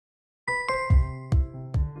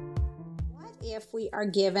if we are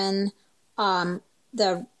given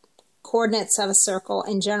the coordinates of a circle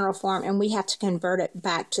in general form and we have to convert it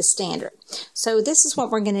back to standard. So this is what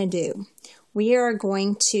we're going to do. We are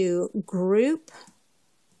going to group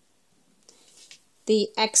the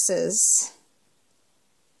x's,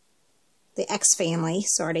 the x family,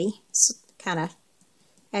 kind of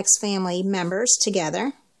x family members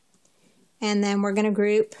together. And then we're going to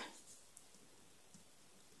group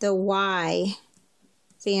the y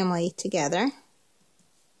family together.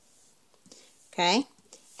 Okay.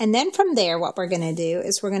 And then from there, what we're going to do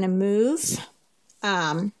is we're going to move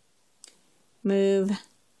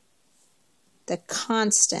the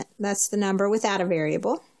constant, that's the number without a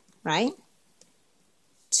variable, right,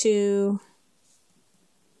 to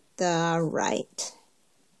the right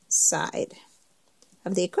side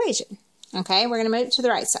of the equation. Okay, we're going to move it to the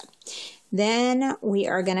right side. Then we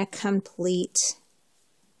are going to complete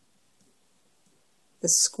the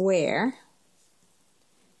square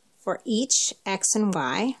for each x and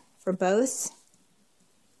y, for both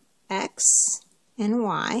x and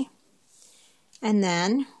y, and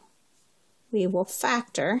then we will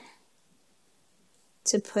factor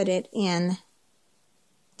to put it in,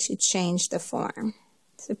 to change the form,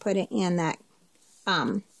 to put it in that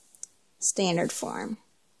standard form.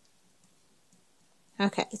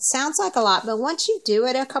 Okay, it sounds like a lot, but once you do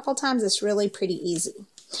it a couple times, it's really pretty easy.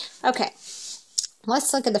 Okay,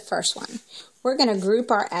 let's look at the first one. We're going to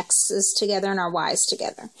group our x's together and our y's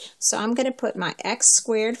together. So I'm going to put my x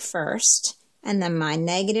squared first, and then my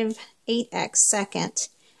negative 8x second.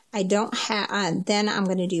 I don't have, then I'm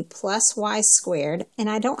going to do plus y squared, and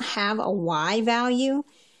I don't have a y value,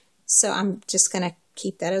 so I'm just going to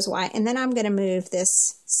keep that as y, and then I'm going to move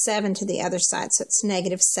this 7 to the other side, so it's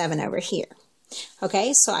negative 7 over here.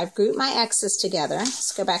 Okay, so I've grouped my x's together.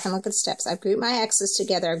 Let's go back and look at the steps. I've grouped my x's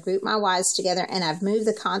together, I've grouped my y's together, and I've moved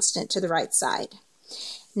the constant to the right side.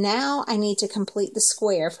 Now I need to complete the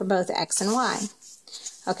square for both x and y.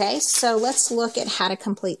 Okay, so let's look at how to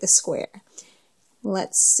complete the square.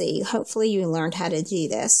 Let's see, hopefully you learned how to do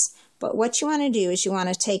this. But what you want to do is you want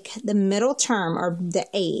to take the middle term, or the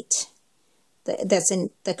 8, that's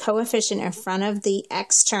in the coefficient in front of the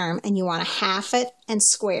x term, and you want to half it and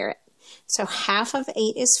square it. So half of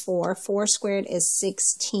 8 is 4. 4 squared is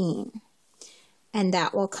 16. And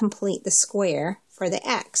that will complete the square for the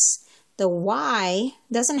x. The y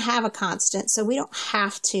doesn't have a constant, so we don't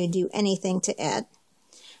have to do anything to it.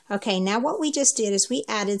 Okay, now what we just did is we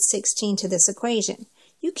added 16 to this equation.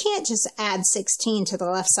 You can't just add 16 to the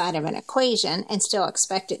left side of an equation and still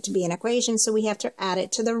expect it to be an equation, so we have to add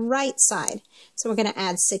it to the right side. So we're going to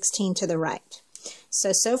add 16 to the right.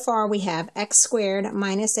 So far we have x squared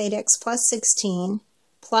minus 8x plus 16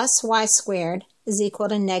 plus y squared is equal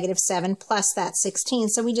to negative 7 plus that 16.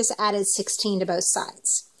 So we just added 16 to both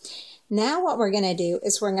sides. Now what we're going to do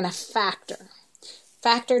is we're going to factor.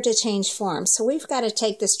 Factor to change form. So we've got to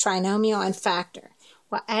take this trinomial and factor.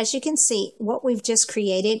 Well, as you can see, what we've just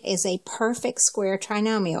created is a perfect square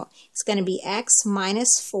trinomial. It's going to be x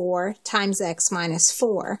minus 4 times x minus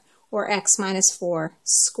 4, or x minus 4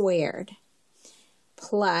 squared,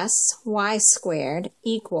 plus y squared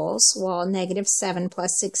equals, well, negative 7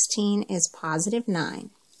 plus 16 is positive 9.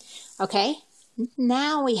 Okay,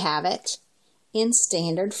 now we have it in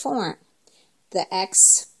standard form. The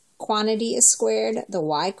x quantity is squared, the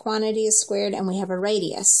y quantity is squared, and we have a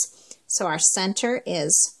radius. So our center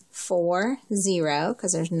is 4, 0,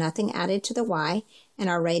 because there's nothing added to the y, and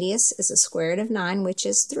our radius is the square root of 9, which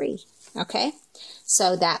is 3. Okay,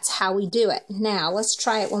 so that's how we do it. Now let's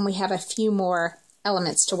try it when we have a few more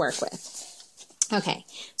elements to work with. Okay,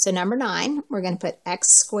 so number 9, we're going to put x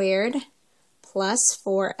squared plus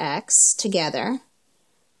 4x together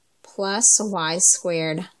plus y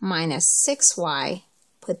squared minus 6y,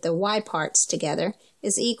 put the y parts together,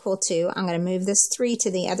 is equal to, I'm going to move this 3 to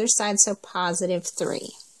the other side, so positive 3.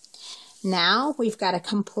 Now we've got to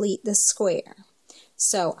complete the square.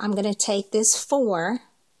 So I'm going to take this 4,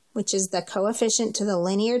 which is the coefficient to the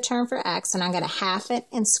linear term for x, and I'm going to half it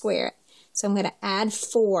and square it. So I'm going to add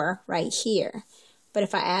 4 right here. But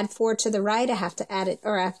if I add 4 to the right, I have to add it,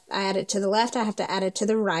 or I add it to the left, I have to add it to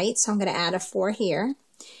the right. So I'm going to add a 4 here.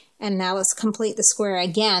 And now let's complete the square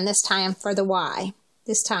again, this time for the y.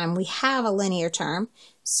 This time we have a linear term.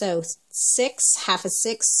 So 6, half of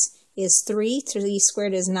 6 is 3. 3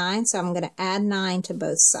 squared is 9. So I'm going to add 9 to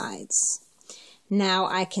both sides. Now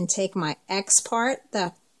I can take my x part,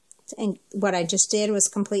 and what I just did was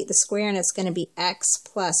complete the square, and it's going to be x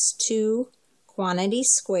plus 2 quantity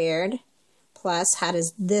squared plus, how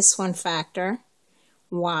does this one factor?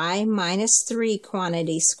 Y minus 3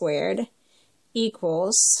 quantity squared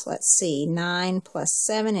equals, let's see, 9 plus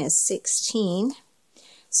 7 is 16.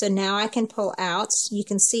 So now I can pull out, you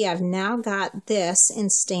can see I've now got this in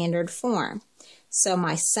standard form. So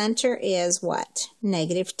my center is what?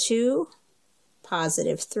 -2,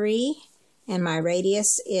 +3, and my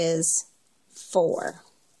radius is 4.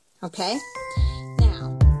 Okay?